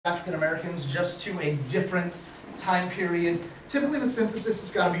African Americans just to a different time period. Typically with synthesis,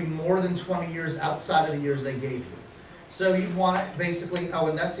 it's got to be more than 20 years outside of the years they gave you. So you want it basically, oh,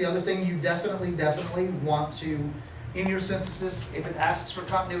 and that's the other thing, you definitely want to, in your synthesis, if it asks for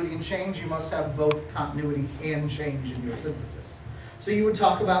continuity and change, you must have both continuity and change in your synthesis. So you would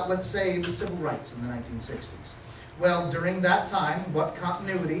talk about, let's say, the civil rights in the 1960s. Well, during that time, what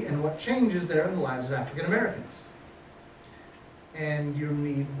continuity and what change is there in the lives of African Americans? And you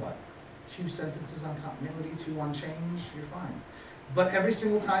need, what, 2 sentences on continuity, 2 on change, you're fine. But every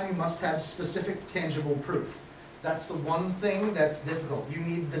single time you must have specific, tangible proof. That's the one thing that's difficult. You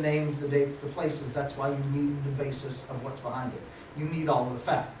need the names, the dates, the places. That's why you need the basis of what's behind it. You need all of the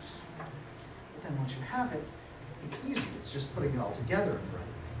facts. But then once you have it, it's easy. It's just putting it all together and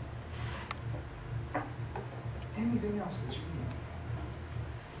writing. Anything else that you need?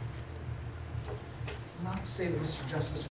 Not to say that Mr. Justice